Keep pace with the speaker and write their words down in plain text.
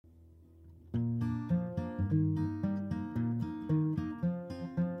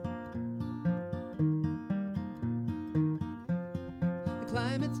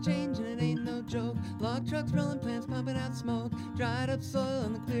climate's changing, it ain't no joke. Log trucks rolling, plants pumping out smoke. Dried up soil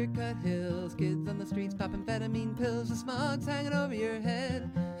on the clear-cut hills. Kids on the streets popping amphetamine pills. The smog's hanging over your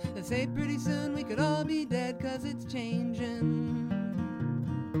head. They say pretty soon we could all be dead, 'cause it's changing.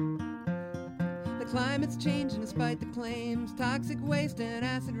 The climate's changing despite the claims. Toxic waste and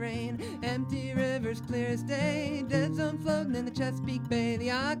acid rain. Empty rivers clear as day. Dead zone floating in the Chesapeake Bay.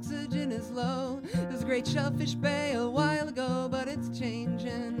 The oxygen is low. There's a great shellfish bay a while ago, but it's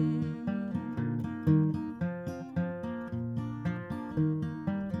changing.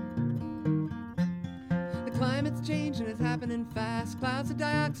 Climate's changing, it's happening fast. Clouds of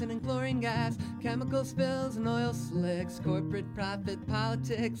dioxin and chlorine gas. Chemical spills and oil slicks. Corporate profit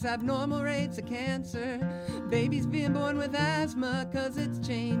politics. Abnormal rates of cancer. Babies being born with asthma, 'cause it's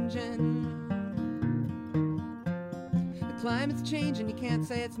changing. The climate's changing, you can't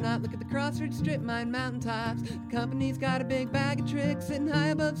say it's not. Look at the Crossroads strip mine mountaintops. The company's got a big bag of tricks. Sitting high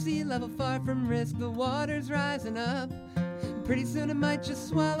above sea level, far from risk. The water's rising up. Pretty soon it might just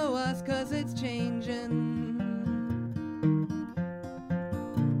swallow us, 'cause it's changing.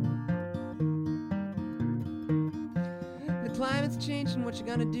 The climate's changing, what you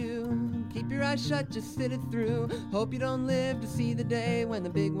gonna do? Keep your eyes shut, just sit it through. Hope you don't live to see the day when the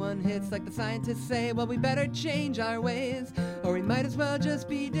big one hits, like the scientists say. Well, we better change our ways, or we might as well just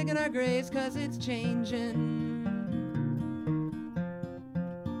be digging our graves, 'cause it's changing.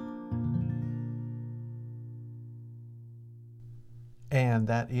 And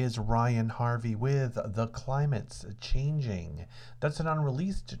that is Ryan Harvey with The Climate's Changing. That's an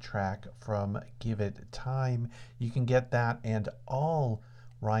unreleased track from Give It Time. You can get that and all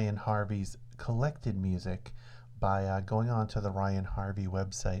Ryan Harvey's collected music by going on to the Ryan Harvey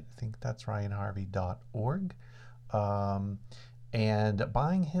website. I think that's ryanharvey.org. And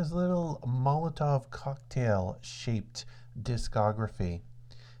buying his little Molotov cocktail-shaped discography.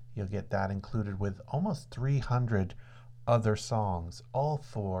 You'll get that included with almost 300 other songs, all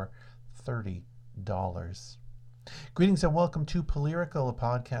for $30. Greetings and welcome to Polyrical, a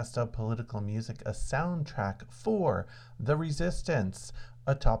podcast of political music, a soundtrack for the resistance,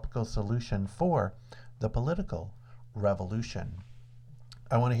 a topical solution for the political revolution.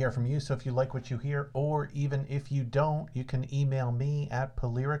 I want to hear from you, so if you like what you hear, or even if you don't, you can email me at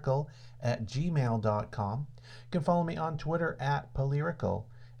polyrical@gmail.com. You can follow me on Twitter at Polyrical,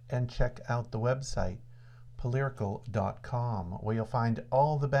 and check out the website polyrical.com, where you'll find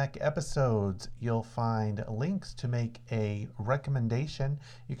all the back episodes. You'll find links to make a recommendation.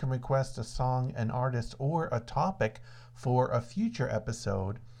 You can request a song, an artist, or a topic for a future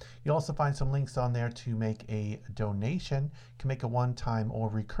episode. You'll also find some links on there to make a donation. You can make a one-time or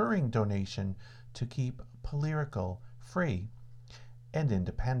recurring donation to keep Polyrical free and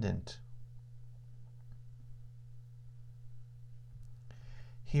independent.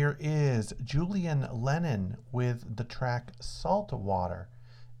 Here is Julian Lennon with the track Saltwater,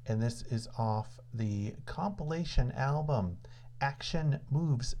 and this is off the compilation album Action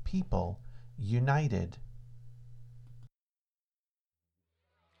Moves People United.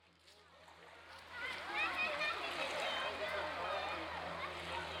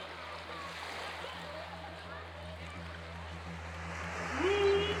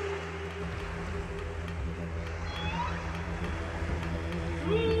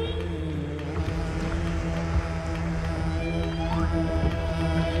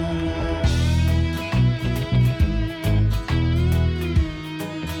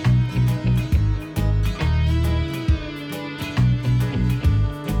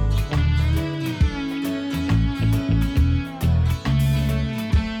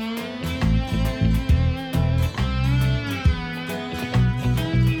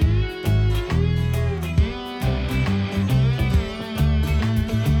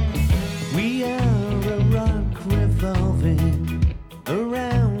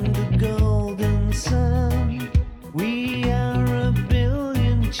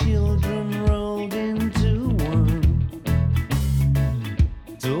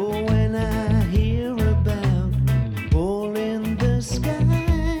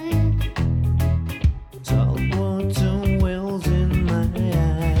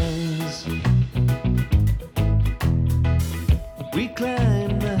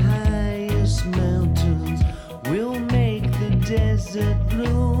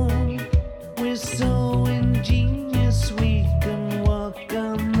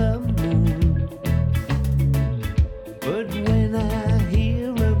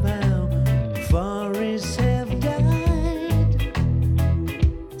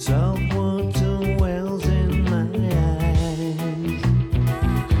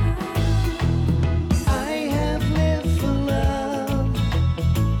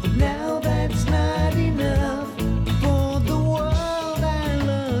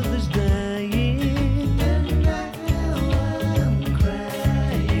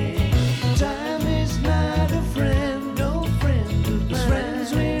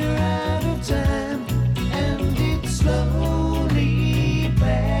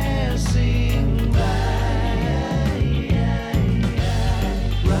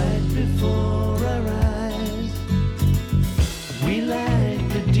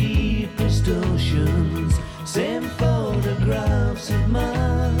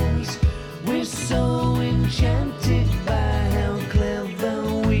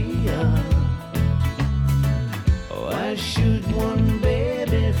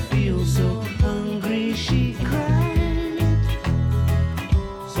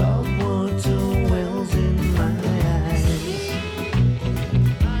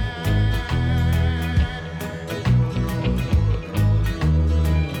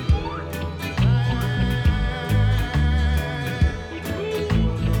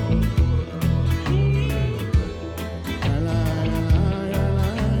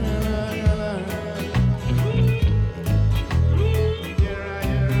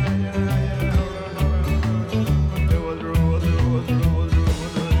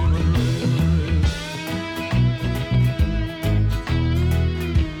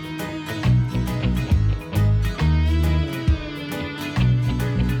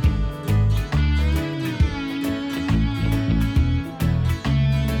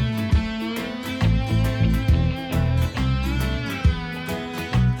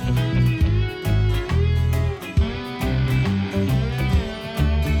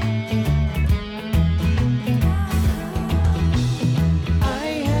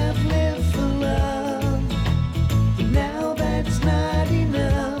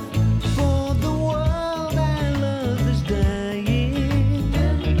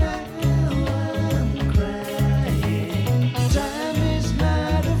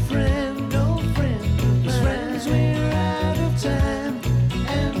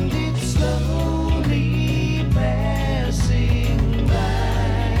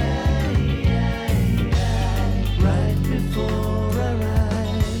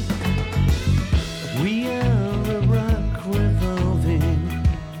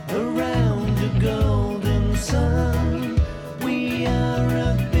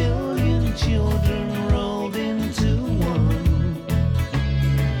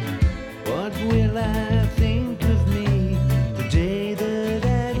 will I think of me the day that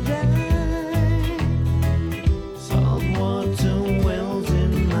I die? Salt water wells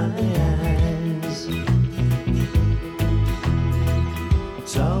in my eyes.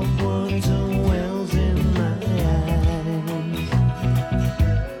 Salt water wells in my eyes.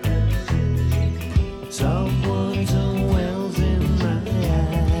 Salt water wells in my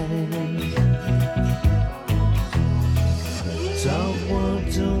eyes. Salt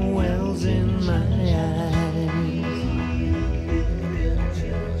water wells in my eyes.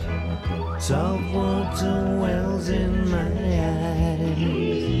 Salt water wells in my eyes.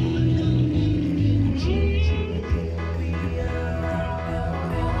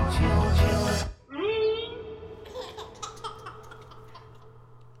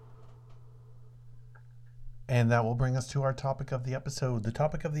 And that will bring us to our topic of the episode. The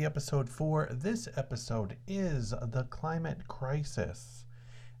topic of the episode for this episode is the climate crisis.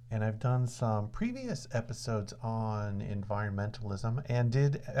 And I've done some previous episodes on environmentalism and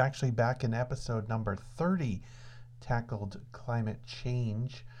did actually back in episode number 30 tackled climate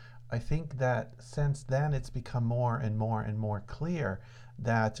change. I think that since then it's become more and more clear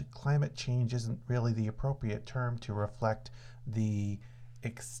that climate change isn't really the appropriate term to reflect the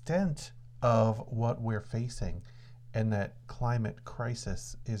extent of what we're facing, and that climate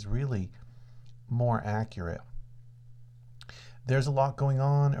crisis is really more accurate. There's a lot going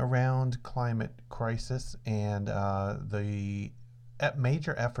on around climate crisis and the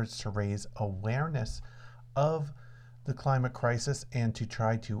major efforts to raise awareness of the climate crisis and to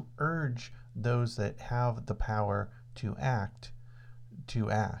try to urge those that have the power to act.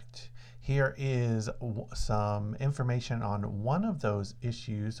 Here is some information on one of those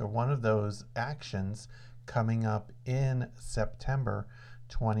issues or one of those actions coming up in September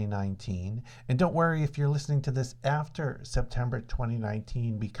 2019. And don't worry if you're listening to this after September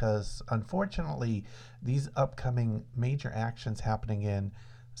 2019, because unfortunately these upcoming major actions happening in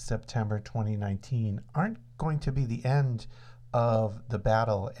September 2019 aren't going to be the end of the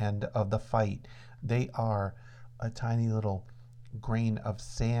battle and of the fight. They are a tiny little grain of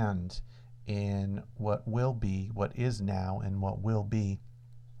sand in what will be, what is now, and what will be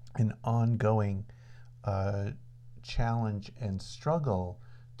an ongoing challenge and struggle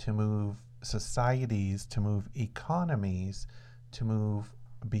to move societies, to move economies, to move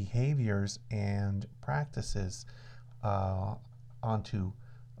behaviors and practices onto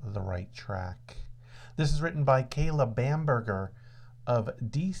the right track. This is written by Kayla Bamberger of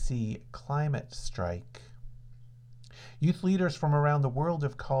DC Climate Strike. Youth leaders from around the world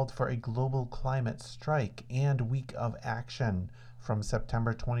have called for a global climate strike and week of action from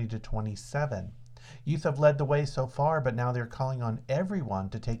September 20 to 27. Youth have led the way so far, but now they're calling on everyone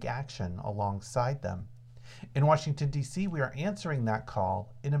to take action alongside them. In Washington, D.C., we are answering that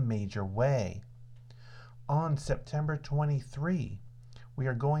call in a major way. On September 23, we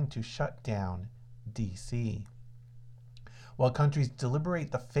are going to shut down D.C. While countries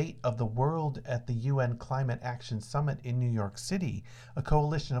deliberate the fate of the world at the UN Climate Action Summit in New York City, a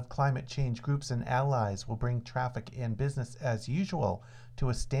coalition of climate change groups and allies will bring traffic and business as usual to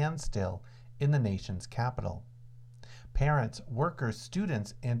a standstill in the nation's capital. Parents, workers,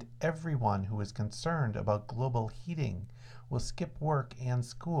 students, and everyone who is concerned about global heating will skip work and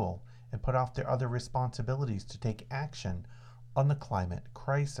school and put off their other responsibilities to take action on the climate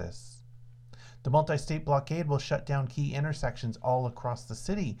crisis. The multi-state blockade will shut down key intersections all across the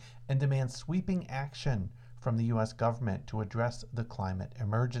city and demand sweeping action from the U.S. government to address the climate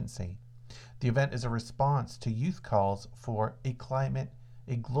emergency. The event is a response to youth calls for a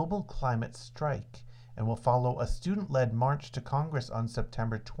global climate strike, and will follow a student-led march to Congress on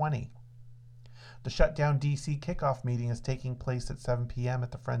September 20. The Shutdown D.C. kickoff meeting is taking place at 7 p.m.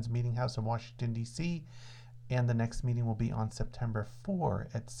 at the Friends Meeting House in Washington, D.C., and the next meeting will be on September 4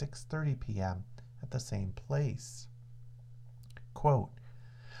 at 6:30 p.m. at the same place. Quote,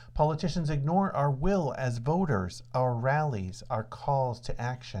 politicians ignore our will as voters, our rallies, our calls to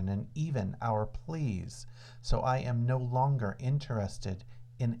action, and even our pleas. So I am no longer interested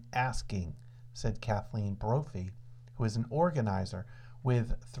in asking, said Kathleen Brophy, who is an organizer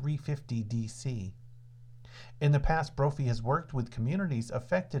with 350 DC. In the past, Brophy has worked with communities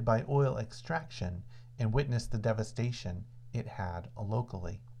affected by oil extraction and witnessed the devastation it had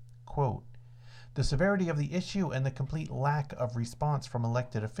locally. Quote, the severity of the issue and the complete lack of response from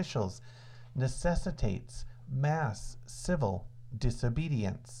elected officials necessitates mass civil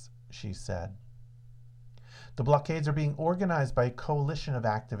disobedience, she said. The blockades are being organized by a coalition of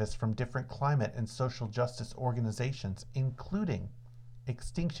activists from different climate and social justice organizations, including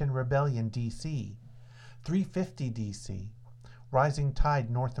Extinction Rebellion DC, 350 DC, Rising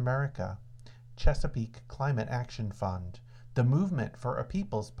Tide North America, Chesapeake Climate Action Fund, the Movement for a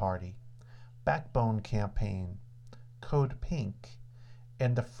People's Party, Backbone Campaign, Code Pink,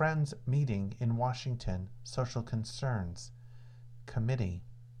 and the Friends Meeting in Washington Social Concerns Committee.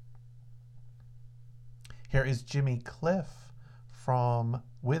 Here is Jimmy Cliff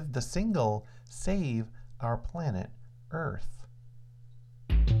with the single Save Our Planet Earth.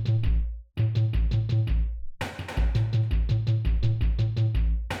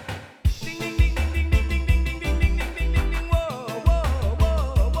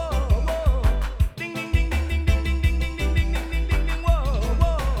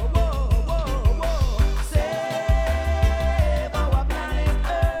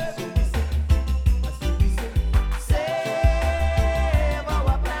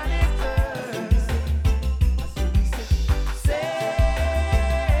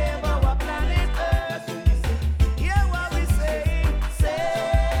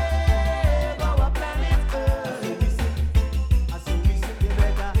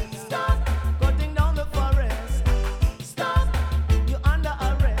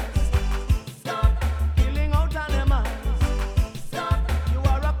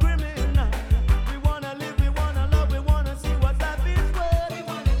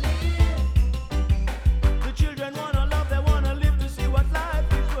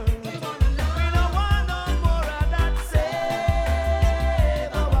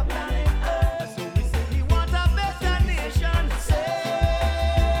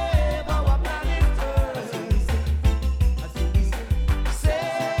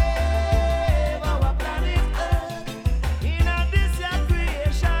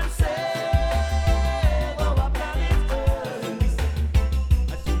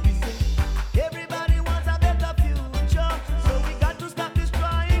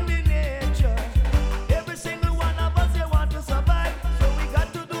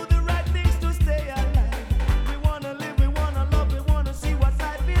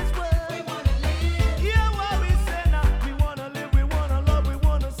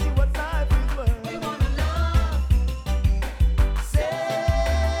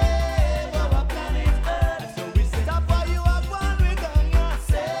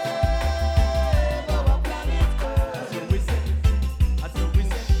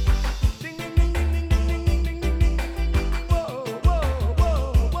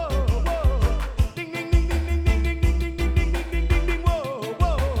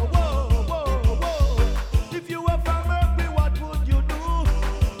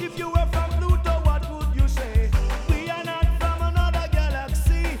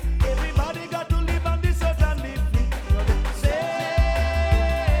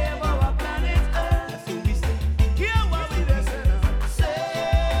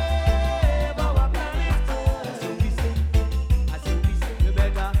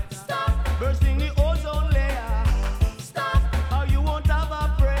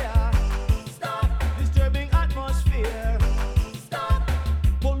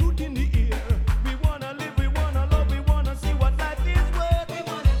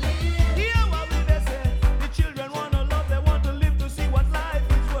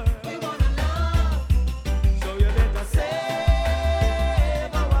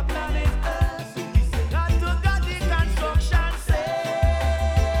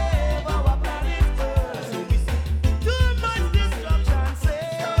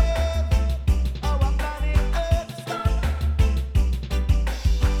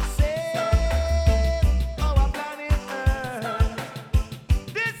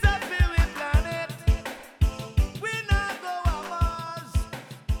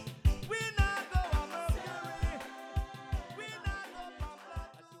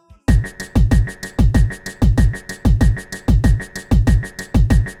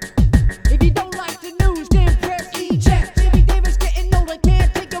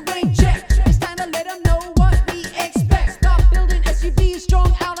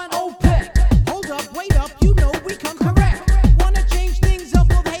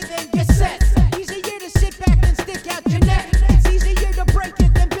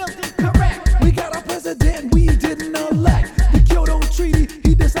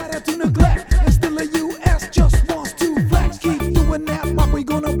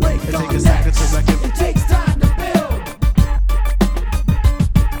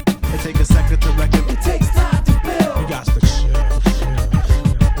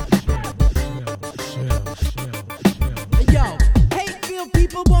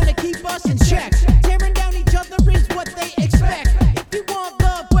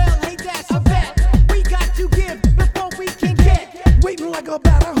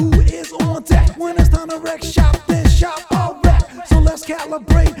 Who is on deck when it's time to wreck shop, then shop all wreck. So let's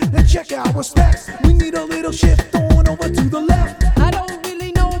calibrate. grade and check our specs. We need a little shift on over to the left. I don't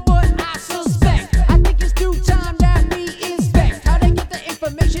really know, but I suspect. I think it's due time that we inspect how they get the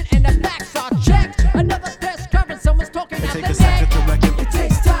information and the facts are checked. Another press conference, someone's talking out the neck. It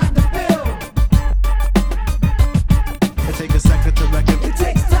takes time to build. It takes a second to reckon. It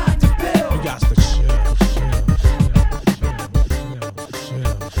takes time to build. You got to chill.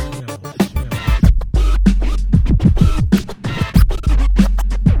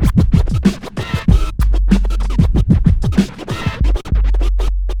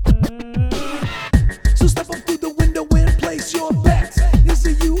 So step up through the window and place your bets. Is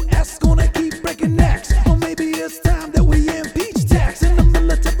the U.S. gonna keep breaking necks? Or maybe it's time that we impeach tax and the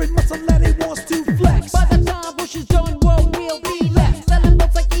military muscle that it wants to flex. By the time Bush is done, what will be left? Selling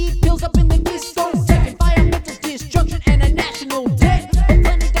votes like e-pills up in the discotheque. Environmental destruction and a national debt.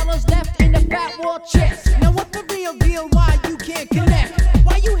 But $20 left in the fat war chest. Now what's the real deal? Why you can't connect?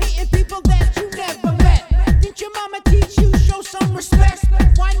 Why you hating people that you never met? Didn't your mama teach you show some respect?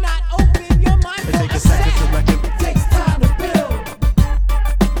 Why not open your mind It for takes a a second to sec? reckon. It takes time to build.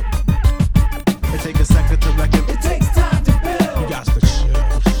 It takes a second to reckon. It takes time to build. You got to chill.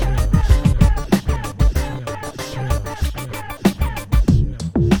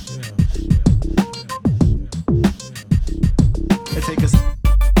 It takes a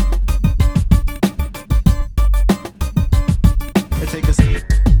It takes a It takes a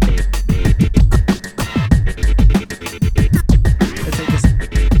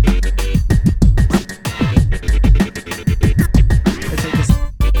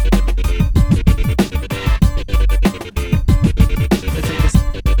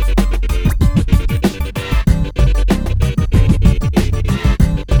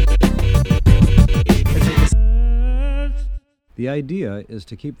The idea is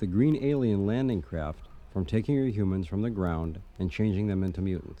to keep the green alien landing craft from taking your humans from the ground and changing them into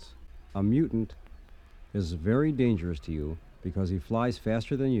mutants. A mutant is very dangerous to you because he flies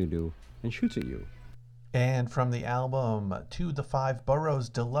faster than you do and shoots at you. And from the album To the Five Boroughs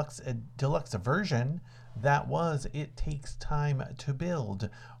deluxe version, that was It Takes Time to Build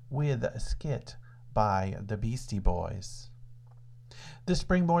with a skit by the Beastie Boys. This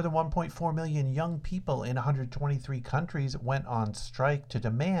spring, more than 1.4 million young people in 123 countries went on strike to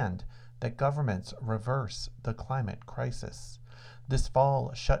demand that governments reverse the climate crisis. This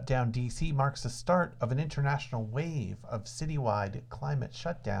fall, Shutdown DC marks the start of an international wave of citywide climate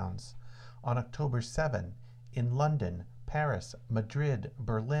shutdowns on October 7 in London, Paris, Madrid,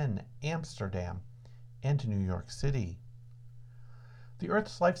 Berlin, Amsterdam, and New York City. The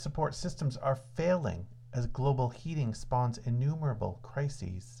Earth's life support systems are failing as global heating spawns innumerable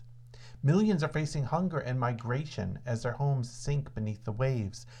crises. Millions are facing hunger and migration as their homes sink beneath the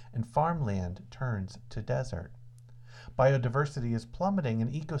waves and farmland turns to desert. Biodiversity is plummeting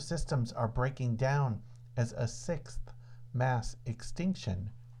and ecosystems are breaking down as a sixth mass extinction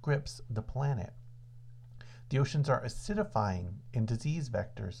grips the planet. The oceans are acidifying and disease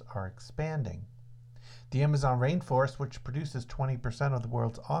vectors are expanding. The Amazon rainforest, which produces 20% of the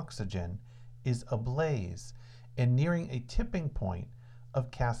world's oxygen, is ablaze and nearing a tipping point of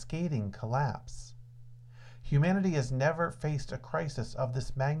cascading collapse. Humanity has never faced a crisis of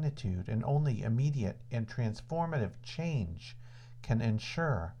this magnitude, and only immediate and transformative change can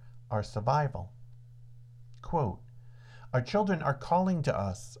ensure our survival. Quote, "Our children are calling to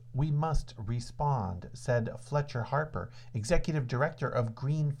us. We must respond," said Fletcher Harper, executive director of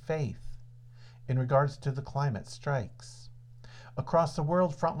Green Faith, in regards to the climate strikes. Across the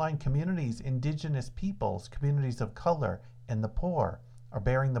world, frontline communities, indigenous peoples, communities of color, and the poor are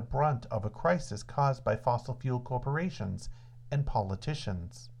bearing the brunt of a crisis caused by fossil fuel corporations and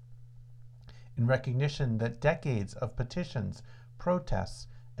politicians. In recognition that decades of petitions, protests,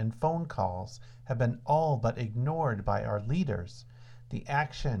 and phone calls have been all but ignored by our leaders, the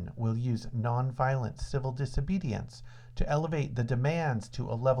action will use nonviolent civil disobedience to elevate the demands to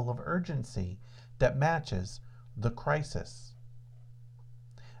a level of urgency that matches the crisis.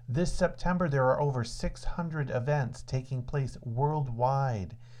 This September, there are over 600 events taking place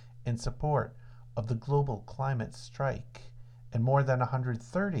worldwide in support of the global climate strike, and more than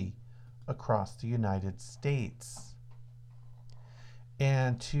 130 across the United States.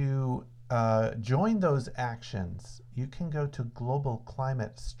 And to join those actions, you can go to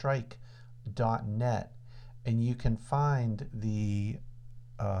globalclimatestrike.net and you can find the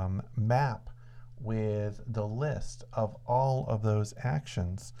map with the list of all of those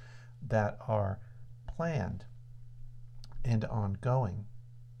actions that are planned and ongoing.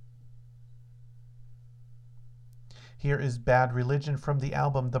 Here is Bad Religion from the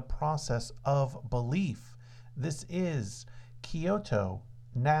album The Process of Belief. This is Kyoto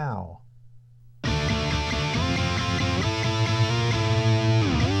now.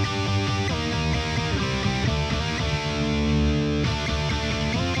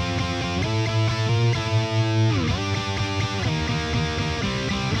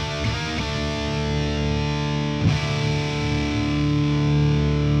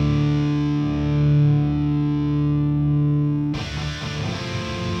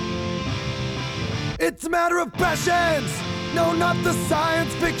 It's a matter of passions. No, not the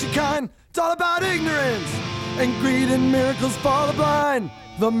science fiction kind. It's all about ignorance and greed, and miracles for the blind.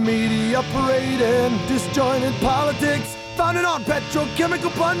 The media parading disjointed politics, founded on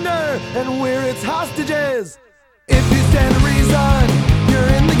petrochemical plunder, and we're its hostages. If you stand to reason, you're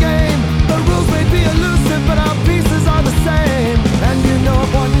in the game. The rules may be elusive, but our pieces are the same. And you know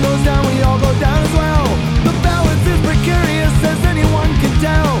if one goes down, we all go down as well. The balance is precarious, as anyone can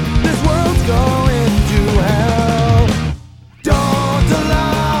tell. This world's going to hell. Don't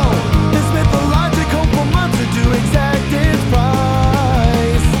allow this mythological monster to exact its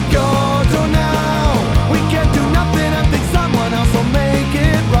price. Go to now, we can't do nothing and think someone else will make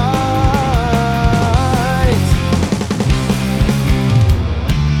it right.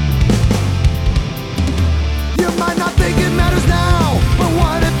 You might not think it matters now, but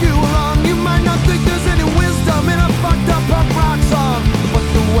what if you were wrong? You might not think there's any wisdom in a fucked up punk rock song, but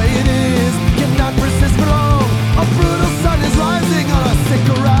the way it is cannot persist for long. A brutal sun is rising on a sick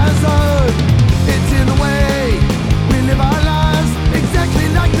horizon. It's in the way we live our lives, exactly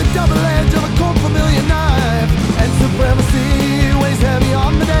like the double edge of a cold familiar knife. And supremacy weighs heavy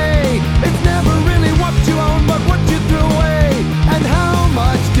on the day. It's never really what you own, but what you threw away. And how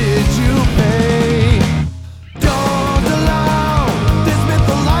much did you pay? Don't allow this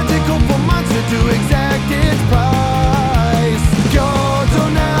mythological monster to exact its price. Go to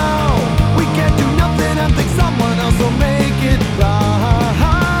now, we can't do nothing and think someone else will make it right.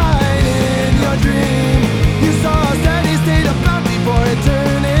 In your dream, you saw a steady state of bounty for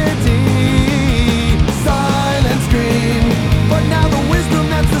eternity. Silent scream, but now the wisdom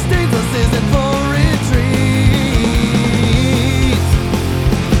that sustains us is in full retreat.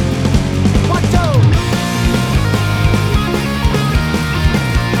 Watch out!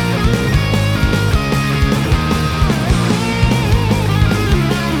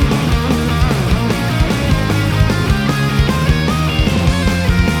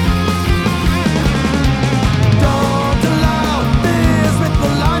 Don't allow this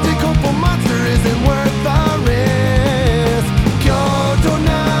mythological monster isn't worth the risk. Kyoto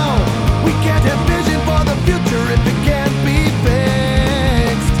now, we can't have vision for the future if it can't be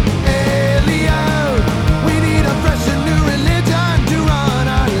fixed. Alien, we need a fresh and new religion to run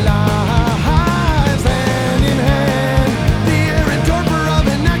our lives. Hand in hand, the errant torpor of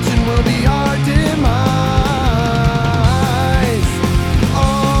inaction will be our demise.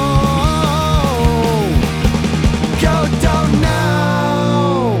 Oh, Kyoto now.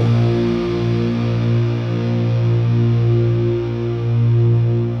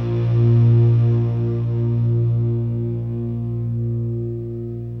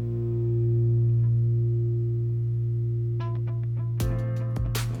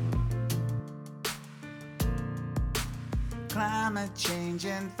 Climate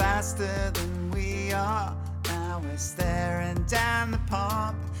changing faster than we are. Now we're staring down the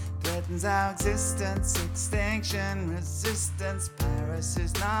pump. Threatens our existence, extinction, resistance. Paris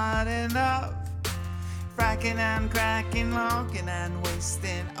is not enough. Fracking and cracking, locking and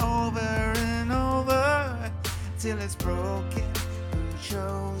wasting over and over till it's broken. Who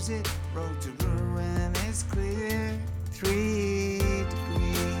chose it? Road to ruin is clear. 3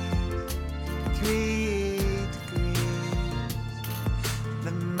 degrees, 3 degrees.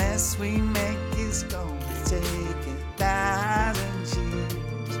 The mess we make is going to take 1,000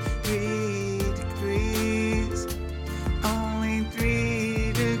 years. 3 degrees, only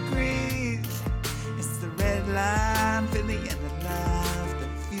 3 degrees. It's the red line for the end of life. The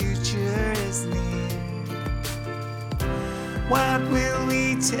future is near. What will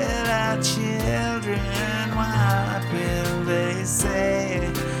we tell our children? What will they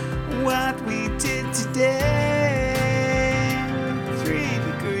say? What we did today? 3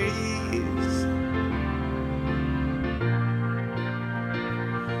 degrees.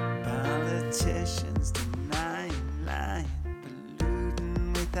 Politicians denying, lying,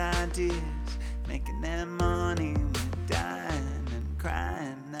 polluting with ideas, making their money with dying and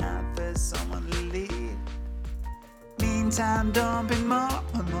crying out for someone to lead. Meantime, dumping more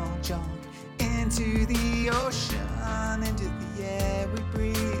and more junk into the ocean, into the air we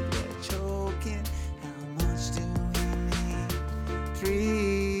breathe. We're choking. How much do we need?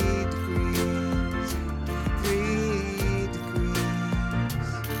 3 degrees, 3 degrees.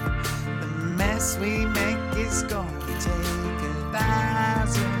 mess we make is gonna take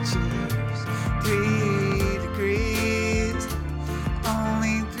 1,000 years. 3 degrees,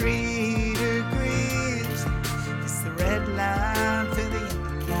 only 3 degrees. It's the red line for the end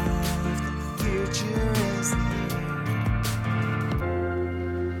of life. The future is near.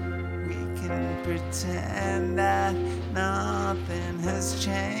 We can pretend that nothing has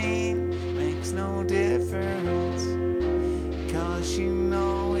changed. Makes no difference. 'Cause you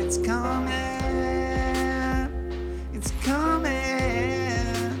know it's coming. It's coming.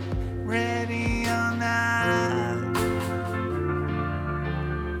 Ready or not.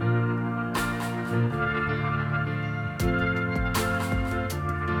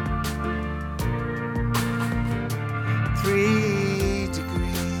 Three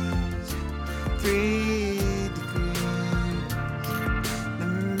degrees. The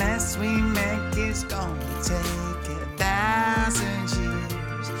mess we make is gonna take 1,000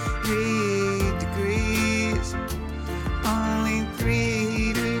 years. 3 degrees, only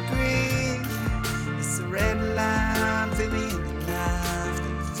 3 degrees. It's the red line for the end of life.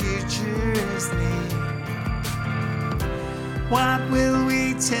 The future is near. What will we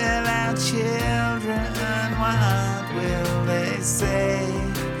tell our children? What will they say?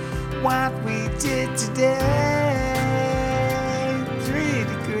 What we did today? 3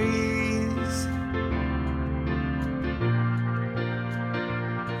 degrees.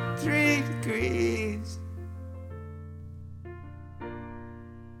 3 degrees.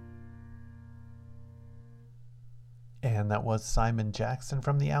 And that was Simon Jackson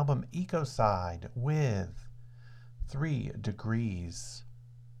from the album Ecocide with 3 Degrees.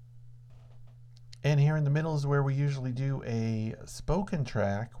 And here in the middle is where we usually do a spoken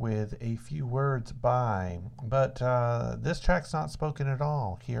track with a few words by. But this track's not spoken at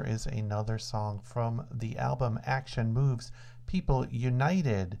all. Here is another song from the album Action Moves People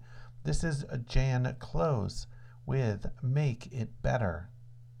United. This is Jan Close with Make It Better.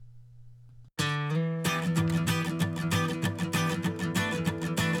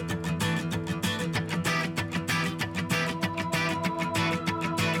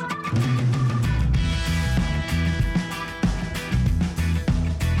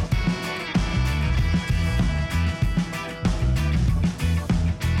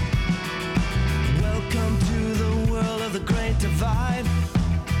 Welcome to the world of the great divide,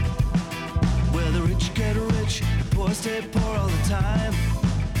 where the rich get rich, the poor stay poor all the time.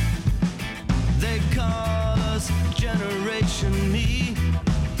 They call us Generation Me.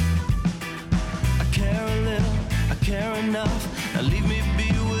 I care a little, I care enough. Now leave me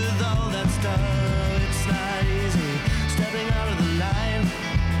be with all that stuff. It's not easy stepping out of the line,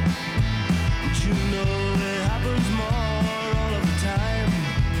 but you know it happens more all of the time.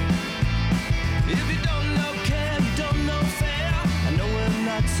 If you don't know care, you don't know fair. I know we're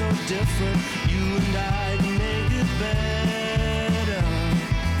not so different. You and I can make it better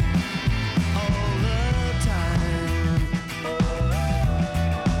all the time.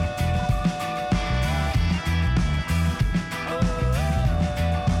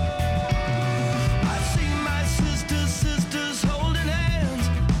 I see my sisters holding hands.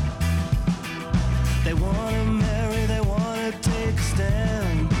 They wanna marry, they wanna take a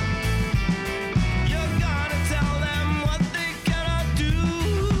stand. You're gonna tell them what they cannot do,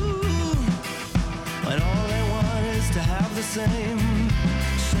 when all they want is to have the same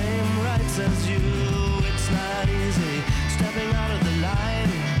rights as you. It's not easy stepping out of the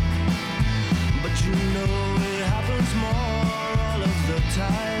line, but you know it happens more all of the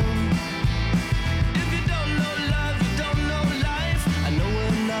time. If you don't know love, you don't know life. I know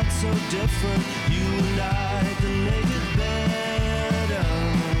we're not so different. You and I can make it better.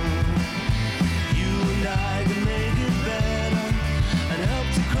 You and I can make it better and help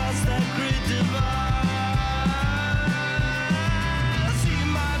to cross that great divide. I see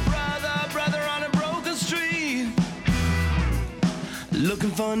my brother on a broken street,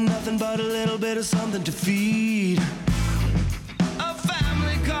 looking for nothing but a little bit of something to feed. A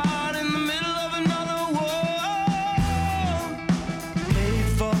family caught in the middle of another war, paid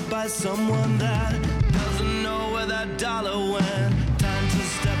for by someone that doesn't know where that dollar went. Time to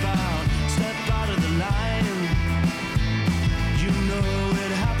step out of the line. You know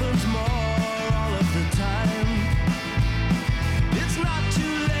it happens more all of the time. It's not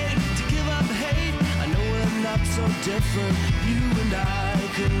too late to give up hate. I know we're not so different. You and I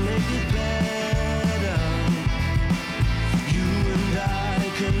could make it better. You and I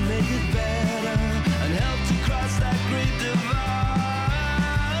could make it better and help to cross that great divide.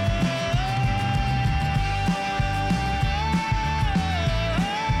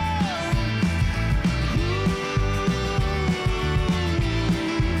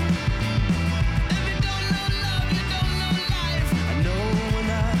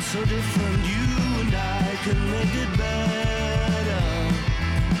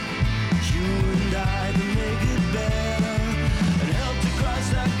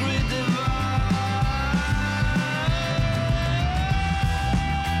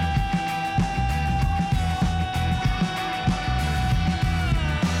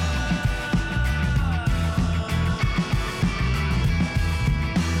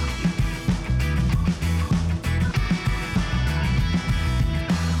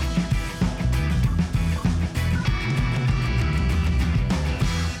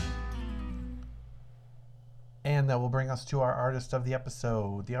 us to our artist of the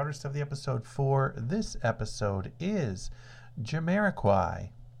episode. The artist of the episode for this episode is Jamiroquai.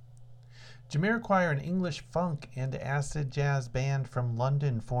 Jamiroquai are an English funk and acid jazz band from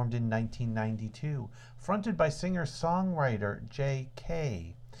London formed in 1992, fronted by singer-songwriter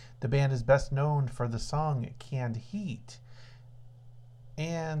J.K. The band is best known for the song Canned Heat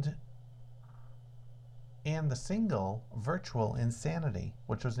and the single Virtual Insanity,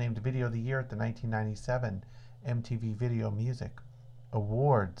 which was named Video of the Year at the 1997 MTV Video Music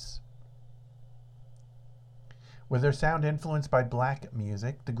Awards. With their sound influenced by black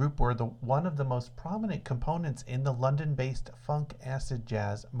music, the group were one of the most prominent components in the London-based funk acid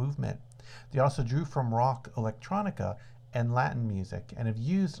jazz movement. They also drew from rock, electronica, and Latin music, and have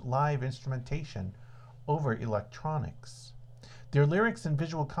used live instrumentation over electronics. Their lyrics and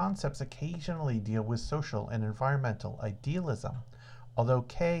visual concepts occasionally deal with social and environmental idealism. Although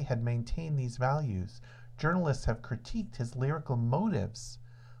Kay had maintained these values, journalists have critiqued his lyrical motives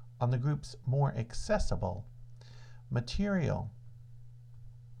on the group's more accessible material.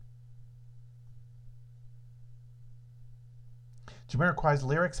 Jamiroquai's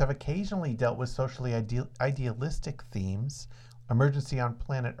lyrics have occasionally dealt with socially idealistic themes. Emergency on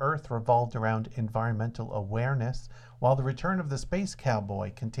Planet Earth revolved around environmental awareness, while The Return of the Space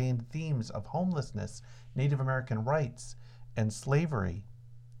Cowboy contained themes of homelessness, Native American rights, and slavery.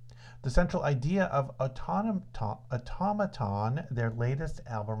 The central idea of Automaton, their latest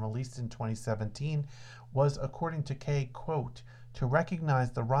album released in 2017, was, according to Kay, quote, to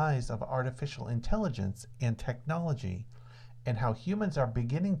recognize the rise of artificial intelligence and technology, and how humans are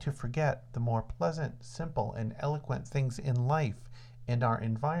beginning to forget the more pleasant, simple, and eloquent things in life and our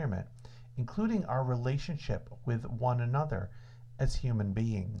environment, including our relationship with one another as human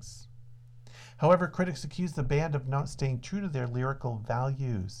beings. However, critics accuse the band of not staying true to their lyrical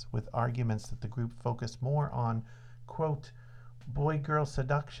values, with arguments that the group focused more on, quote, boy-girl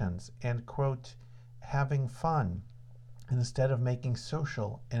seductions and, quote, having fun, instead of making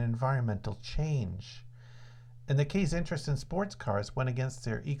social and environmental change. And the Kay's interest in sports cars went against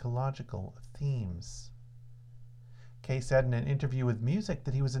their ecological themes. Kay said in an interview with Music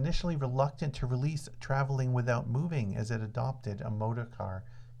that he was initially reluctant to release Traveling Without Moving as it adopted a motor car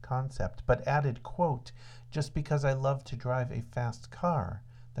concept, but added, quote, just because I love to drive a fast car,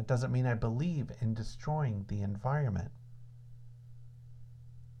 that doesn't mean I believe in destroying the environment.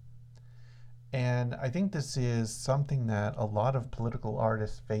 And I think this is something that a lot of political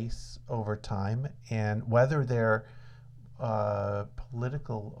artists face over time, and whether they're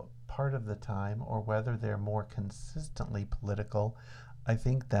political part of the time or whether they're more consistently political, I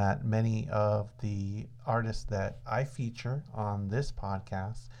think that many of the artists that I feature on this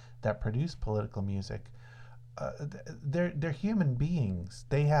podcast that produce political music, they're human beings.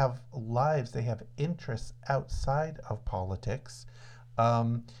 They have lives, they have interests outside of politics.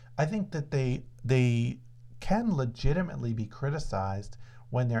 I think that they can legitimately be criticized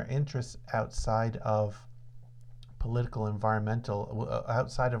when their interests outside of political, environmental,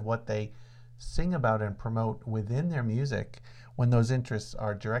 outside of what they sing about and promote within their music, when those interests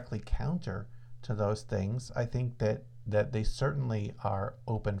are directly counter to those things, I think that they certainly are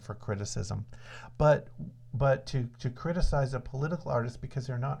open for criticism. But to criticize a political artist because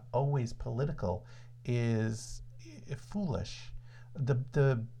they're not always political is foolish.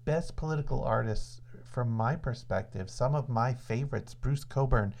 The best political artists, from my perspective, some of my favorites, Bruce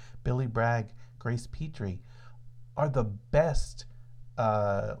Cockburn, Billy Bragg, Grace Petrie, are the best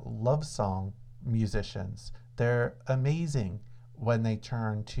love song musicians. They're amazing when they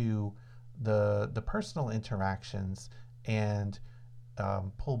turn to the personal interactions and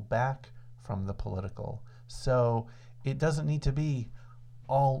pull back from the political. So it doesn't need to be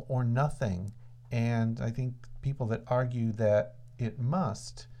all or nothing. And I think people that argue that it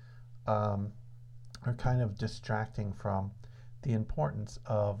must are kind of distracting from the importance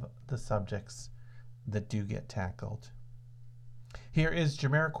of the subjects that do get tackled. Here is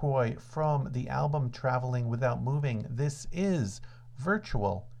Jamiroquai from the album Traveling Without Moving. This is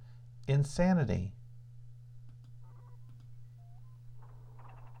Virtual Insanity.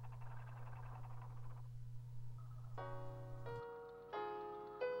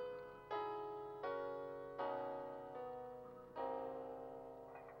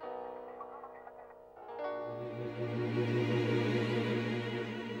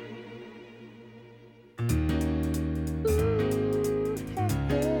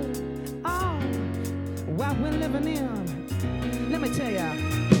 What we're living in, let me tell ya.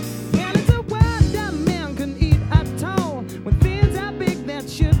 And it's a world that man can eat at all. When things are big that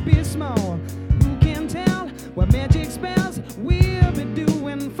should be small. Who can tell what magic spells we'll be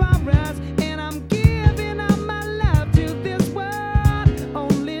doing for us? And I'm giving all my love to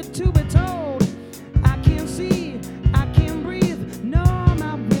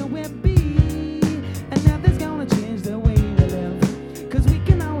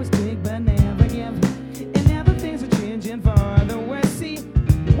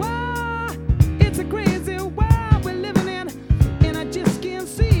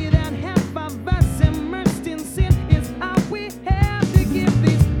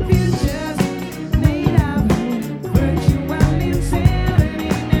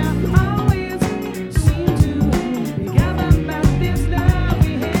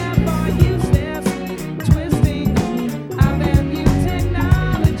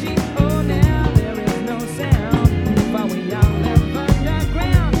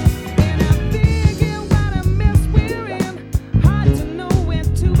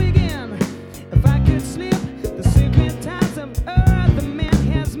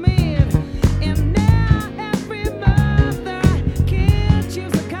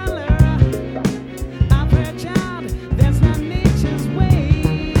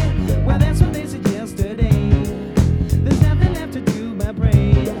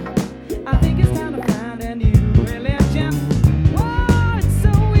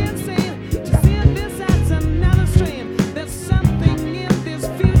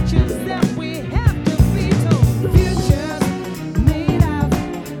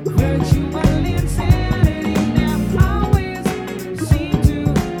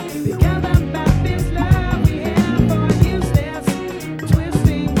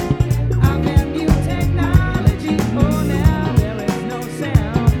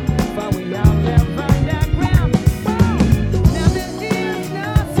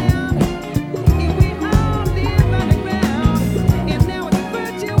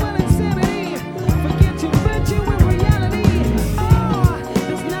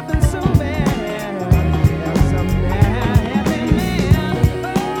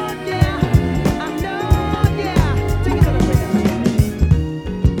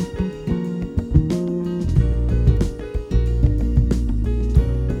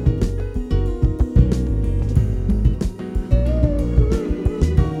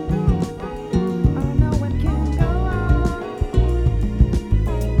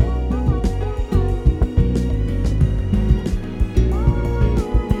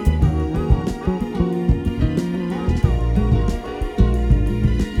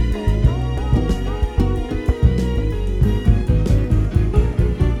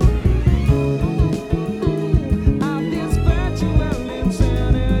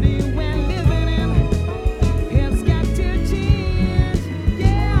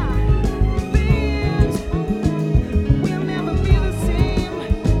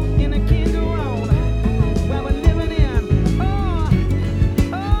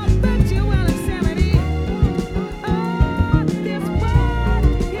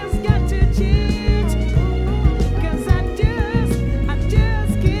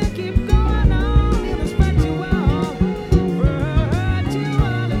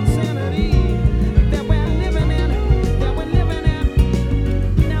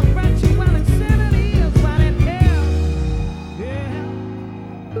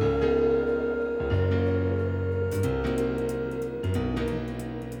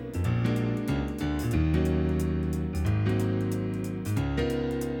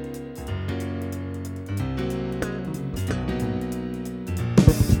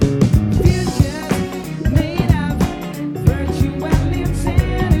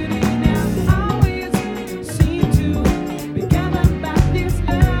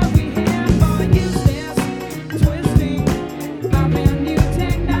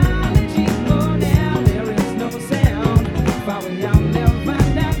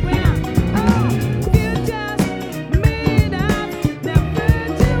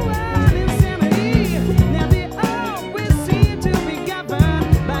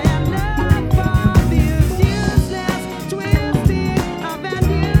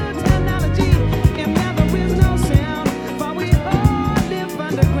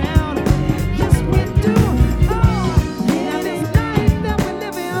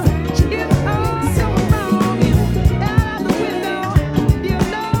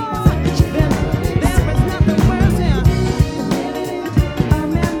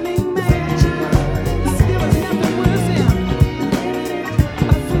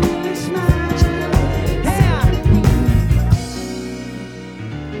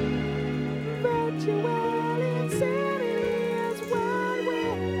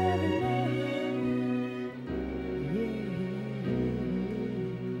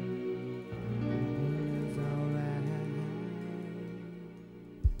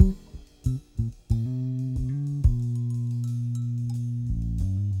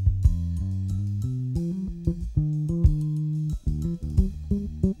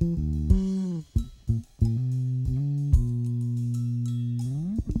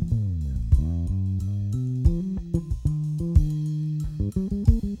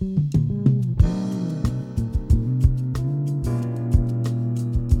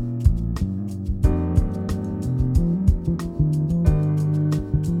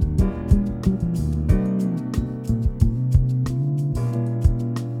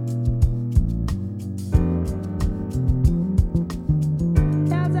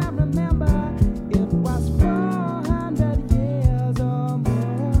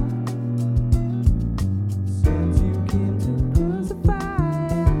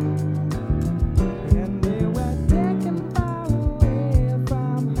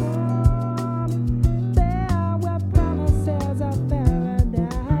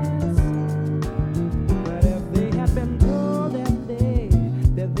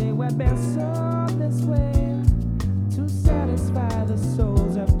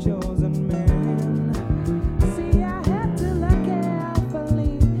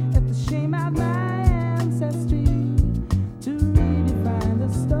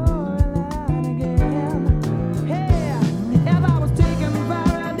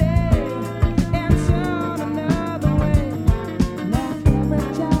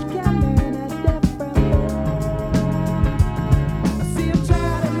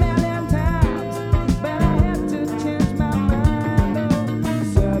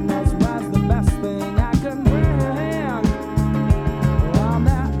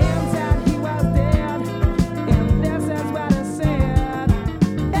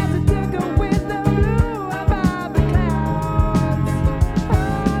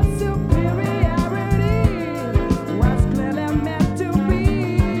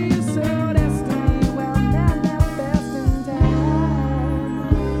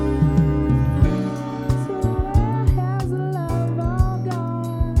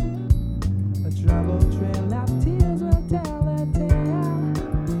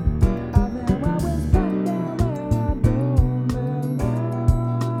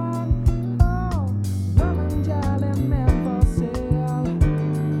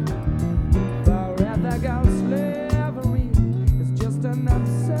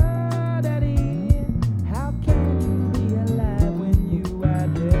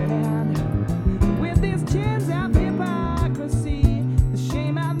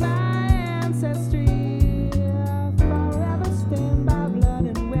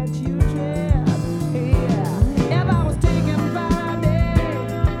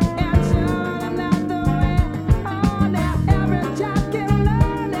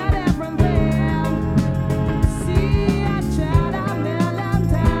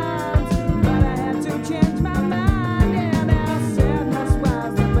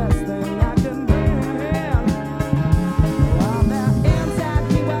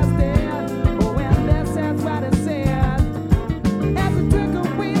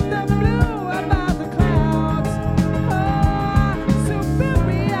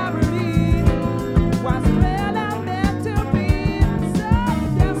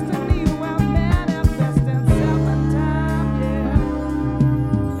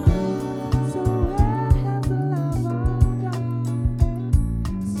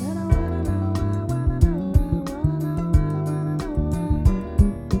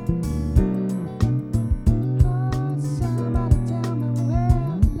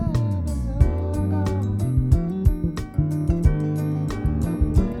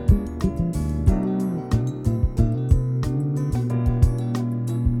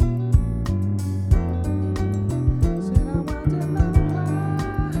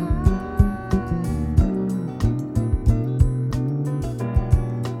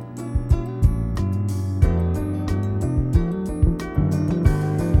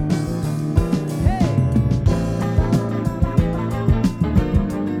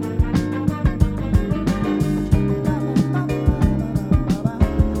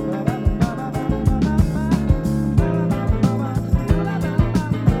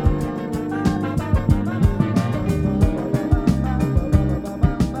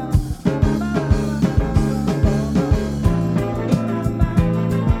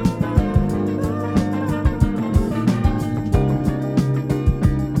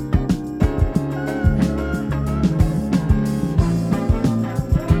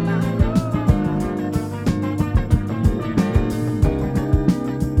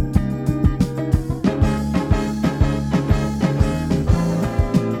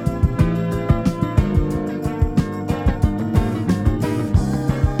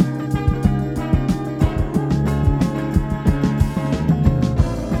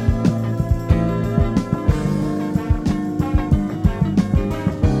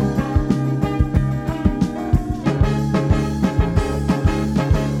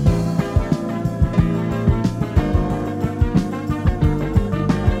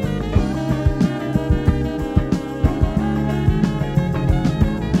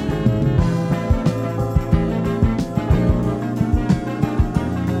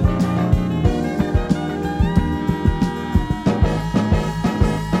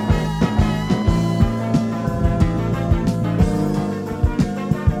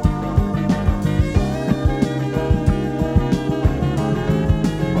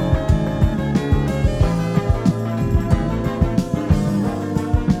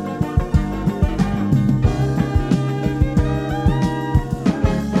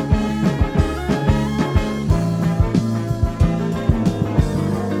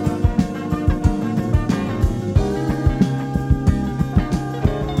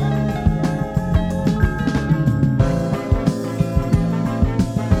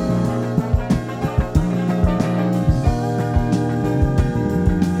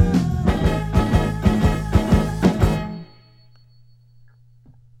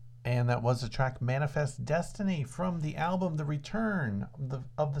And that was the track Manifest Destiny from the album The Return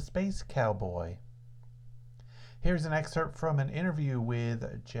of the Space Cowboy. Here's an excerpt from an interview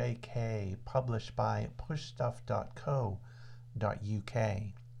with JK published by pushstuff.co.uk.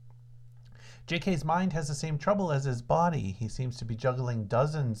 JK's mind has the same trouble as his body. He seems to be juggling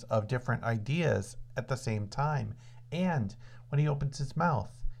dozens of different ideas at the same time. And when he opens his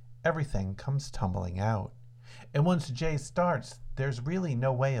mouth, everything comes tumbling out. And once Jay starts, there's really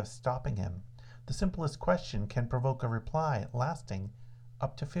no way of stopping him. The simplest question can provoke a reply lasting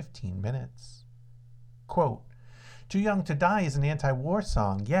up to 15 minutes. Quote, Too Young to Die is an anti-war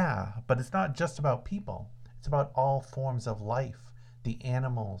song, yeah, but it's not just about people. It's about all forms of life. The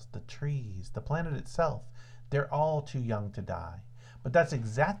animals, the trees, the planet itself, they're all too young to die. But that's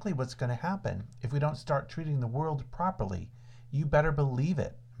exactly what's going to happen if we don't start treating the world properly. You better believe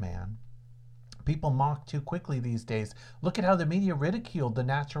it, man. People mock too quickly these days. Look at how the media ridiculed the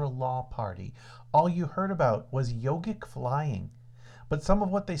Natural Law Party. All you heard about was yogic flying. But some of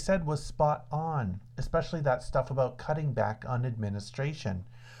what they said was spot on, especially that stuff about cutting back on administration.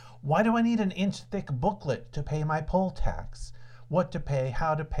 Why do I need an inch-thick booklet to pay my poll tax? What to pay,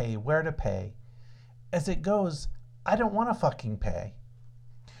 how to pay, where to pay? As it goes, I don't want to fucking pay.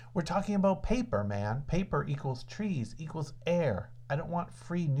 We're talking about paper, man. Paper equals trees, equals air. I don't want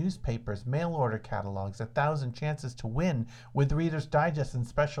free newspapers, mail order catalogs, 1,000 chances to win with Reader's Digest and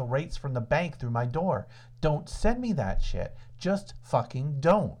special rates from the bank through my door. Don't send me that shit. Just fucking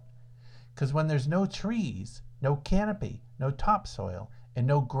don't. Because when there's no trees, no canopy, no topsoil, and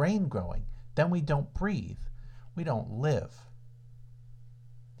no grain growing, then we don't breathe. We don't live.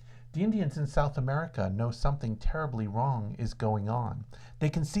 The Indians in South America know something terribly wrong is going on. They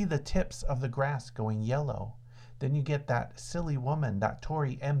can see the tips of the grass going yellow. Then you get that silly woman, that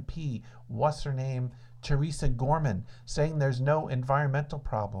Tory MP, what's her name, Teresa Gorman, saying there's no environmental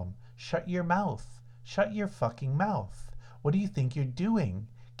problem. Shut your mouth. Shut your fucking mouth. What do you think you're doing?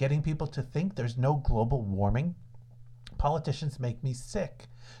 Getting people to think there's no global warming? Politicians make me sick.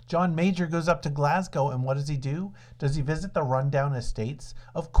 John Major goes up to Glasgow and what does he do? Does he visit the rundown estates?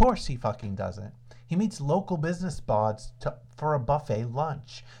 Of course he fucking doesn't. He meets local business bods for a buffet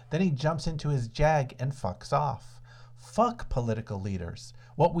lunch. Then he jumps into his Jag and fucks off. Fuck political leaders.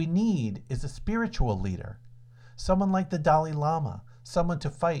 What we need is a spiritual leader. Someone like the Dalai Lama. Someone to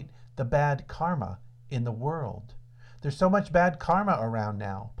fight the bad karma in the world. There's so much bad karma around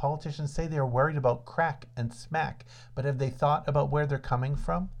now. Politicians say they're worried about crack and smack, but have they thought about where they're coming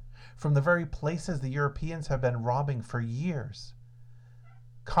from? From the very places the Europeans have been robbing for years.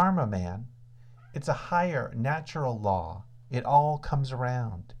 Karma, man. It's a higher natural law. It all comes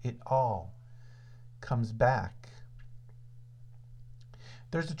around. It all comes back.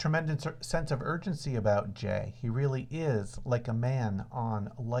 There's a tremendous sense of urgency about Jay. He really is like a man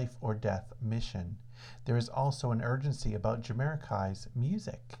on life or death mission. There is also an urgency about Jamiroquai's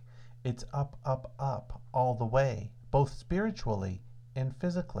music. It's up, up, up all the way, both spiritually and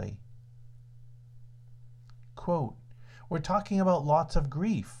physically. Quote, We're talking about lots of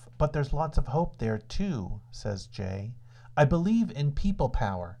grief, but there's lots of hope there too, says Jay. I believe in people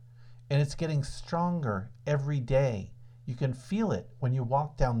power, and it's getting stronger every day. You can feel it when you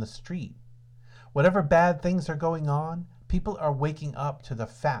walk down the street. Whatever bad things are going on, people are waking up to the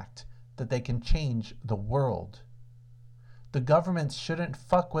fact that they can change the world. The governments shouldn't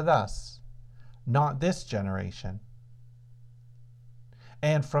fuck with us. Not this generation.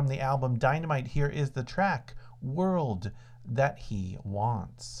 And from the album Dynamite, here is the track, World That He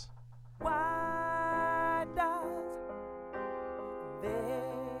Wants. Why does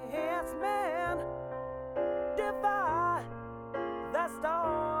this man defy the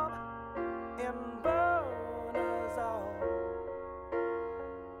storm and burn us all?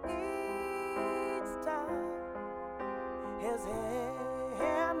 Each time his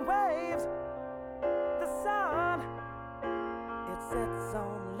hand waves, the sun, it sits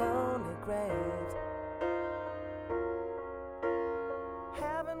on lonely graves.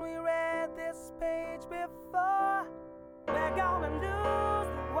 Haven't we read this page before? We're gonna lose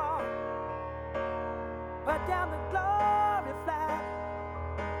the war. Put down the glory flag.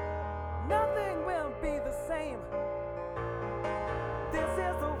 Nothing will be the same. This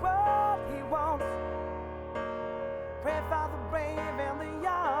is the world he wants. Pray for the brave and the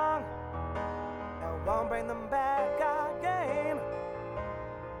young. It won't bring them back again.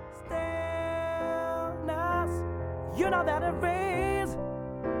 Stillness, you know that it reigns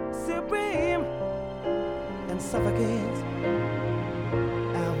supreme and suffocates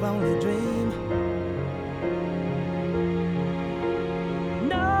our only dream.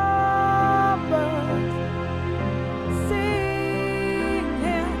 No birds singing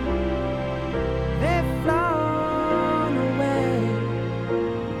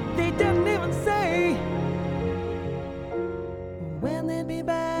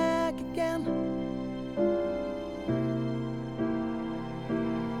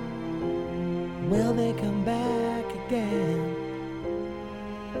will they come back again?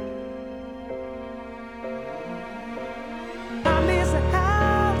 Unleash the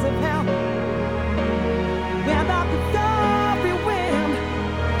hounds of hell without the sorry wind,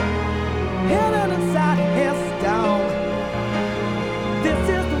 hidden inside his stone. This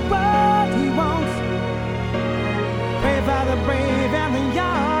is the world he wants. Pray for the brave and the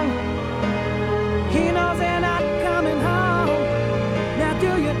young. He knows they're not coming home. Now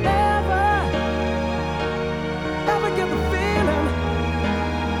do you ever get the feeling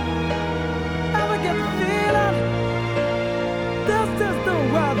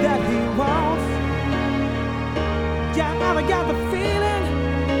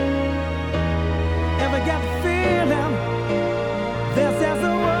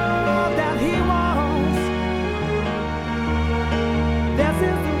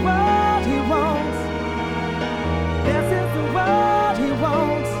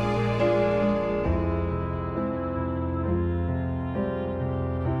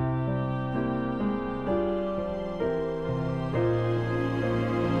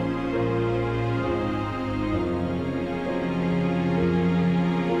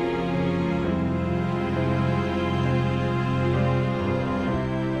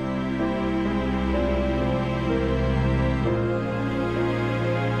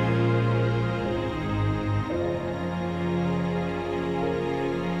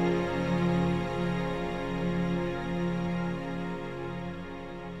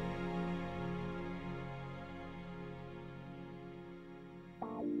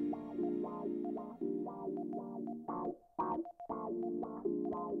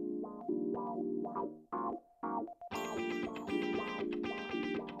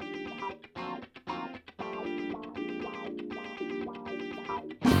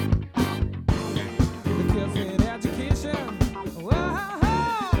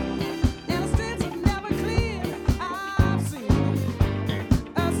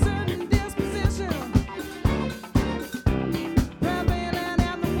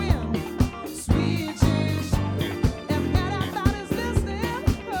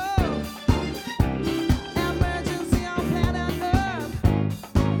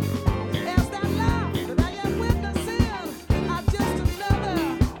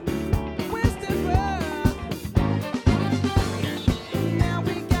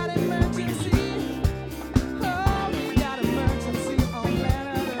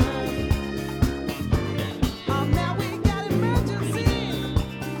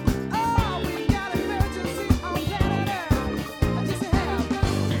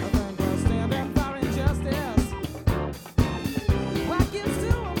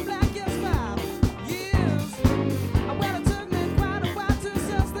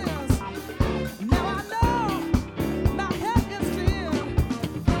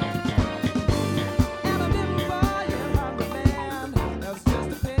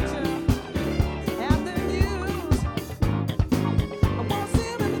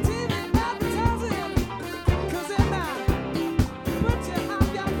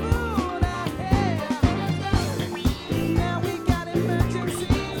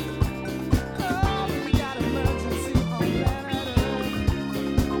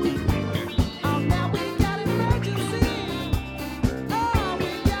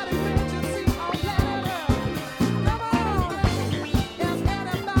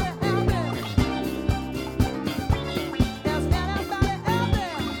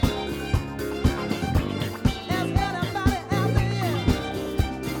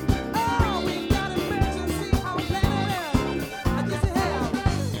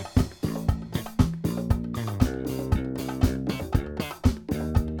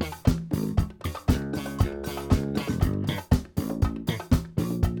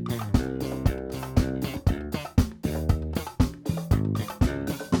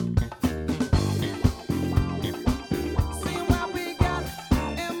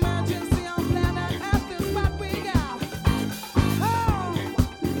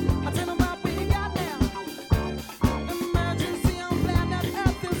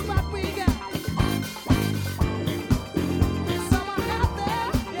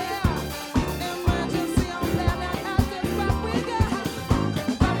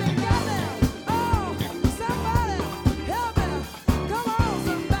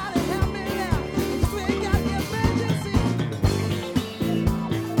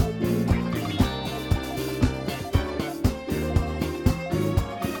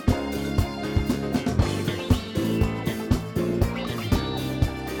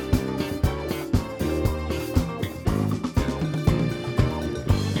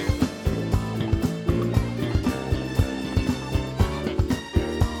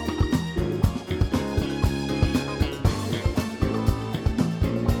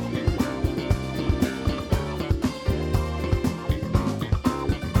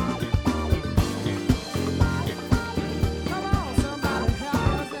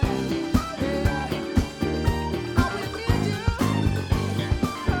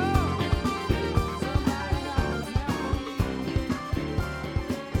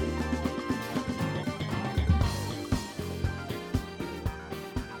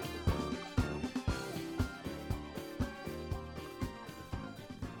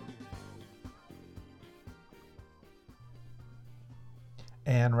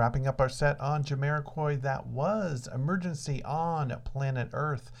And wrapping up our set on Jamiroquai, that was Emergency on Planet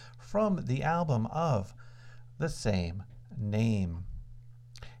Earth from the album of the same name.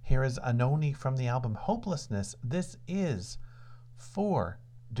 Here is Anoni from the album Hopelessness. This is 4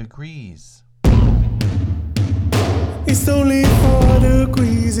 Degrees. It's only 4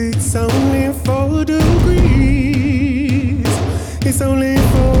 degrees, it's only 4 degrees. It's only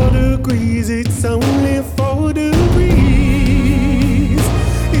 4 degrees, it's only 4 degrees.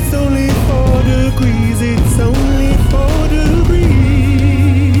 It's only 4 degrees, it's only 4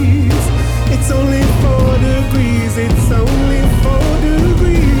 degrees. It's only 4 degrees, it's only 4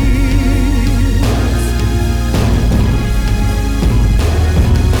 degrees.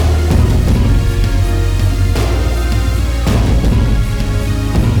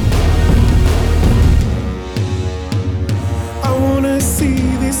 I wanna see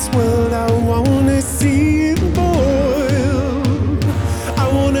this world, I wanna see it boil. I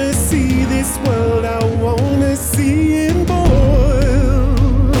wanna see this world, I wanna see it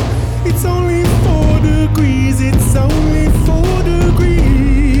boil. It's only 4 degrees, it's only 4 degrees.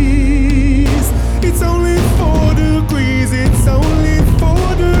 It's only 4 degrees, it's only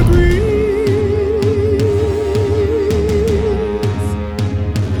 4 degrees.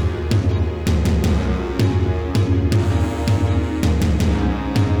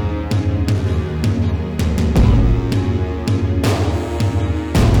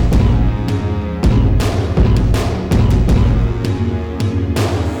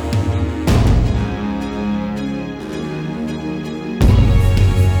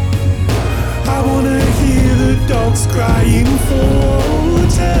 I wanna hear the dogs crying for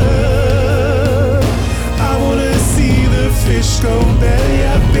water. I wanna see the fish go belly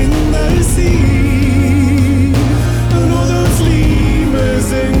up in the sea. And all those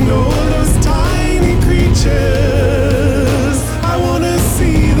lemurs and all those tiny creatures. I wanna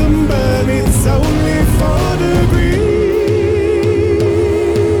see them burn, it's only 4 degrees.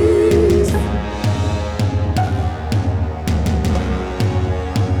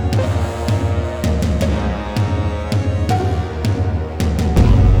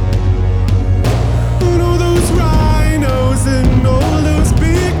 And all those rhinos and all those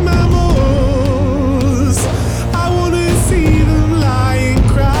big mammals. I wanna see them lying,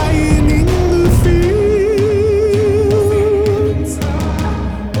 crying in the fields.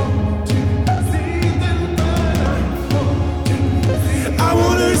 I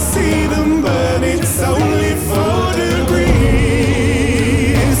wanna see them burn, it's only 4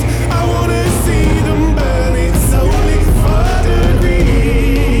 degrees. I wanna see them burn, it's only 4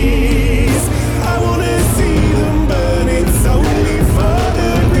 degrees. I wanna see them burn, it's only 4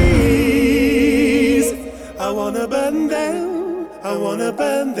 degrees. I wanna burn them, I wanna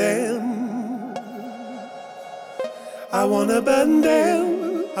burn them. I wanna burn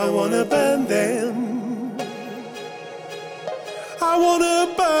them, I wanna burn them. I wanna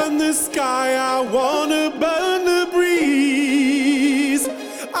burn the sky, I wanna burn the breeze.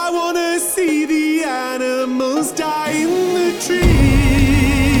 I wanna see the animals die in the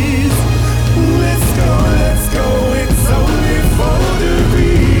trees. Let's go, it's only 4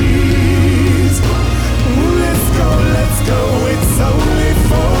 degrees. Let's go, it's only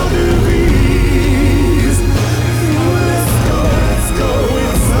 4 degrees. Let's go, it's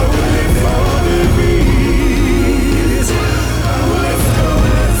only 4 degrees.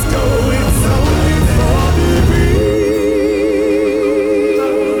 Let's go, it's only 4 degrees.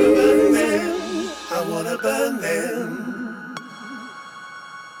 I wanna burn them.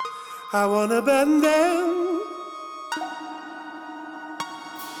 I wanna burn them.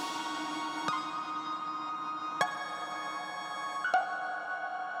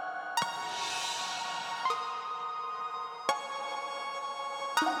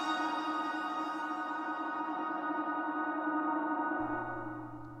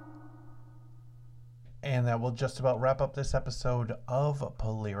 And that will just about wrap up this episode of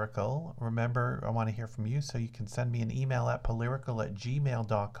Polyrical. Remember, I want to hear from you, so you can send me an email at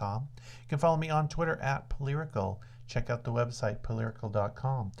polyrical@gmail.com. You can follow me on Twitter at Polyrical. Check out the website,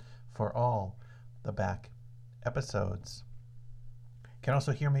 polyrical.com, for all the back episodes. You can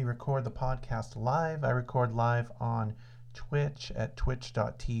also hear me record the podcast live. I record live on Twitch at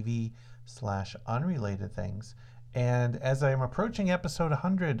twitch.tv/unrelatedthings. And as I am approaching episode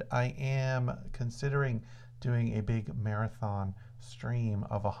 100, I am considering doing a big marathon stream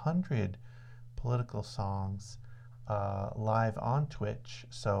of 100 political songs live on Twitch.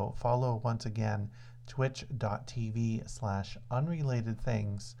 So follow once again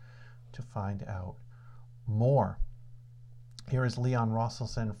twitch.tv/unrelatedthings to find out more. Here is Leon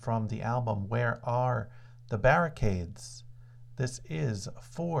Rosselson from the album Where Are the Barricades? This is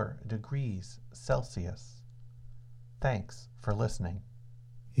 4 degrees Celsius. Thanks for listening.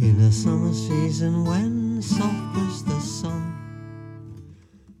 In a summer season when soft was the sun,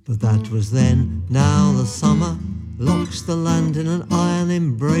 but that was then. Now the summer locks the land in an iron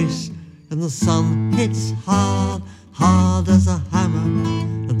embrace, and the sun hits hard, hard as a hammer,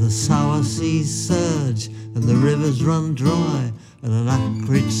 and the sour seas surge, and the rivers run dry, and an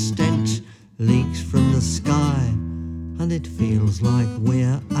acrid stench leaks from the sky, and it feels like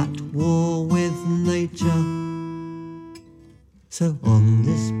we're at war with nature. So on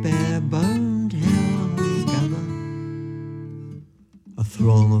this bare-boned hill we gather, a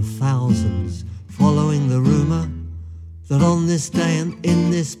throng of thousands following the rumour that on this day and in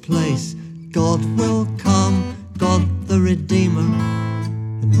this place God will come, God the Redeemer.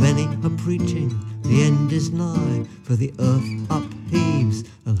 And many are preaching the end is nigh, for the earth upheaves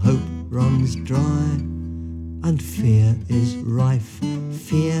and hope runs dry, and fear is rife,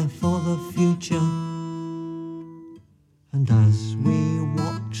 fear for the future. And as we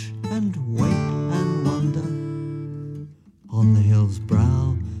watch and wait and wonder, on the hill's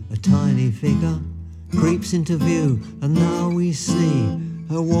brow a tiny figure creeps into view, and now we see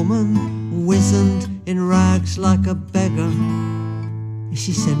a woman wizened in rags like a beggar. Is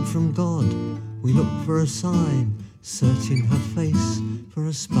she sent from God? We look for a sign, searching her face for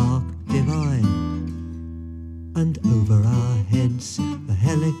a spark divine. And over our heads the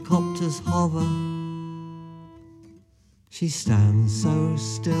helicopters hover. She stands so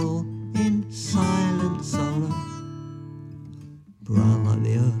still in silent sorrow, brown like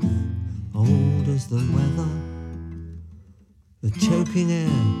the earth, old as the weather, the choking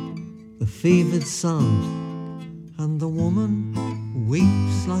air, the fevered sun, and the woman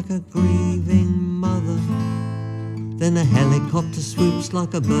weeps like a grieving mother. Then a helicopter swoops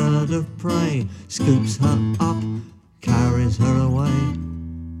like a bird of prey, scoops her up, carries her away,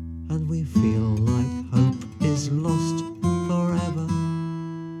 and we feel like hope is lost forever.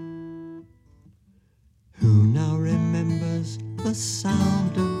 Who now remembers the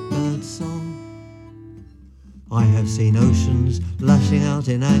sound of birdsong? I have seen oceans lashing out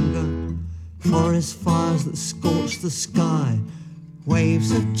in anger, forest fires that scorch the sky,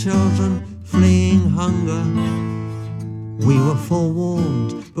 waves of children fleeing hunger. We were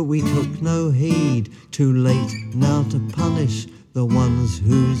forewarned, but we took no heed. Too late now to punish the ones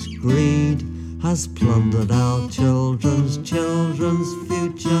whose greed has plundered our children's future.